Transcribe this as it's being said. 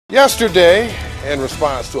Yesterday, in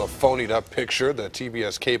response to a phonied-up picture the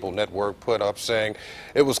TBS cable network put up saying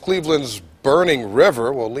it was Cleveland's burning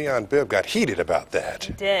river, well, Leon Bibb got heated about that.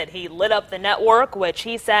 He did. He lit up the network, which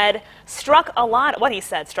he said struck a lot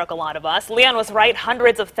of us. Leon was right.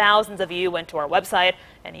 Hundreds of thousands of you went to our website,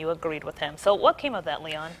 and you agreed with him. So what came of that,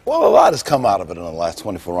 Leon? Well, a lot has come out of it in the last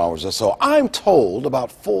 24 hours or so. I'm told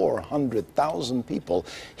about 400,000 people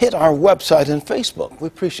hit our website and Facebook. We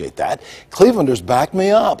appreciate that. Clevelanders backed me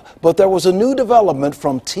up. But there was a new development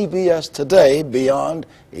from TBS today beyond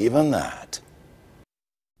even that.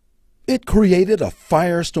 It created a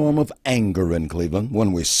firestorm of anger in Cleveland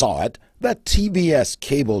when we saw it. That TBS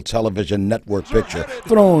cable television network picture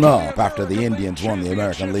thrown up after the Indians won the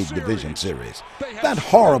American League Division Series. That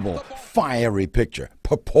horrible, fiery picture,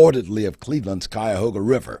 purportedly of Cleveland's Cuyahoga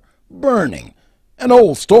River, burning. An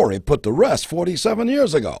old story put to rest 47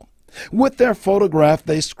 years ago. With their photograph,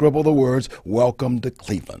 they scribble the words, "Welcome to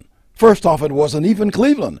Cleveland." First off, it wasn't even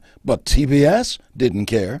Cleveland, but TBS didn't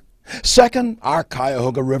care. Second, our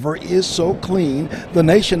Cuyahoga River is so clean, the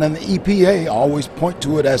nation and the EPA always point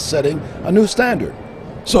to it as setting a new standard.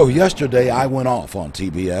 So yesterday I went off on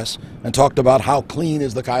TBS and talked about how clean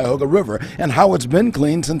is the Cuyahoga River and how it's been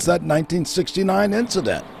clean since that 1969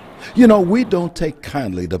 incident. You know, we don't take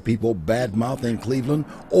kindly to people bad-mouthing Cleveland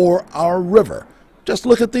or our river. Just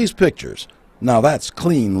look at these pictures. Now that's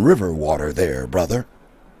clean river water there, brother.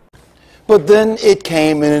 But then it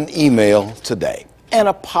came in an email today. An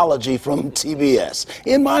apology from TBS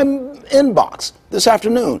in my inbox this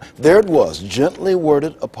afternoon. There it was, gently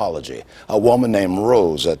worded apology. A woman named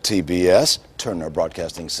Rose at TBS, Turner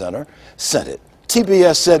Broadcasting Center, sent it.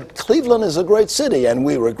 TBS said, "Cleveland is a great city and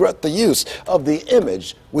we regret the use of the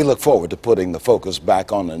image. We look forward to putting the focus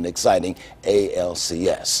back on an exciting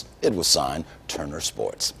ALCS." It was signed Turner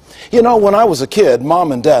Sports. You know, when I was a kid,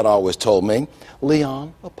 Mom and Dad always told me,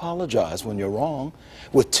 "Leon, apologize when you're wrong."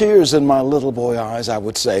 With tears in my little boy eyes, I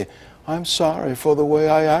would say, "I'm sorry for the way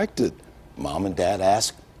I acted." Mom and Dad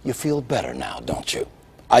asked, "You feel better now, don't you?"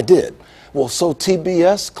 I did. Well, so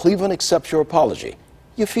TBS, Cleveland accepts your apology.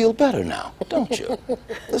 You feel better now, don't you?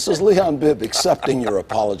 This is Leon Bibb accepting your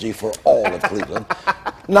apology for all of Cleveland.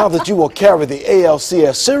 Now that you will carry the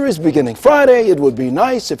ALCS series beginning Friday, it would be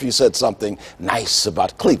nice if you said something nice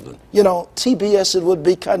about Cleveland. You know, TBS, it would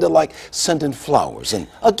be kind of like sending flowers and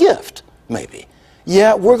a gift, maybe.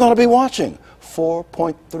 Yeah, we're going to be watching.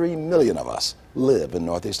 4.3 million of us live in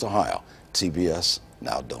Northeast Ohio. TBS,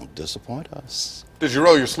 now don't disappoint us. Did you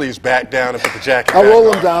roll your sleeves back down and put the jacket I back rolled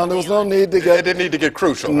on? them down. There was no need to get... It didn't need to get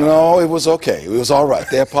crucial. No, it was okay. It was all right.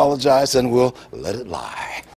 They apologized and we'll let it lie.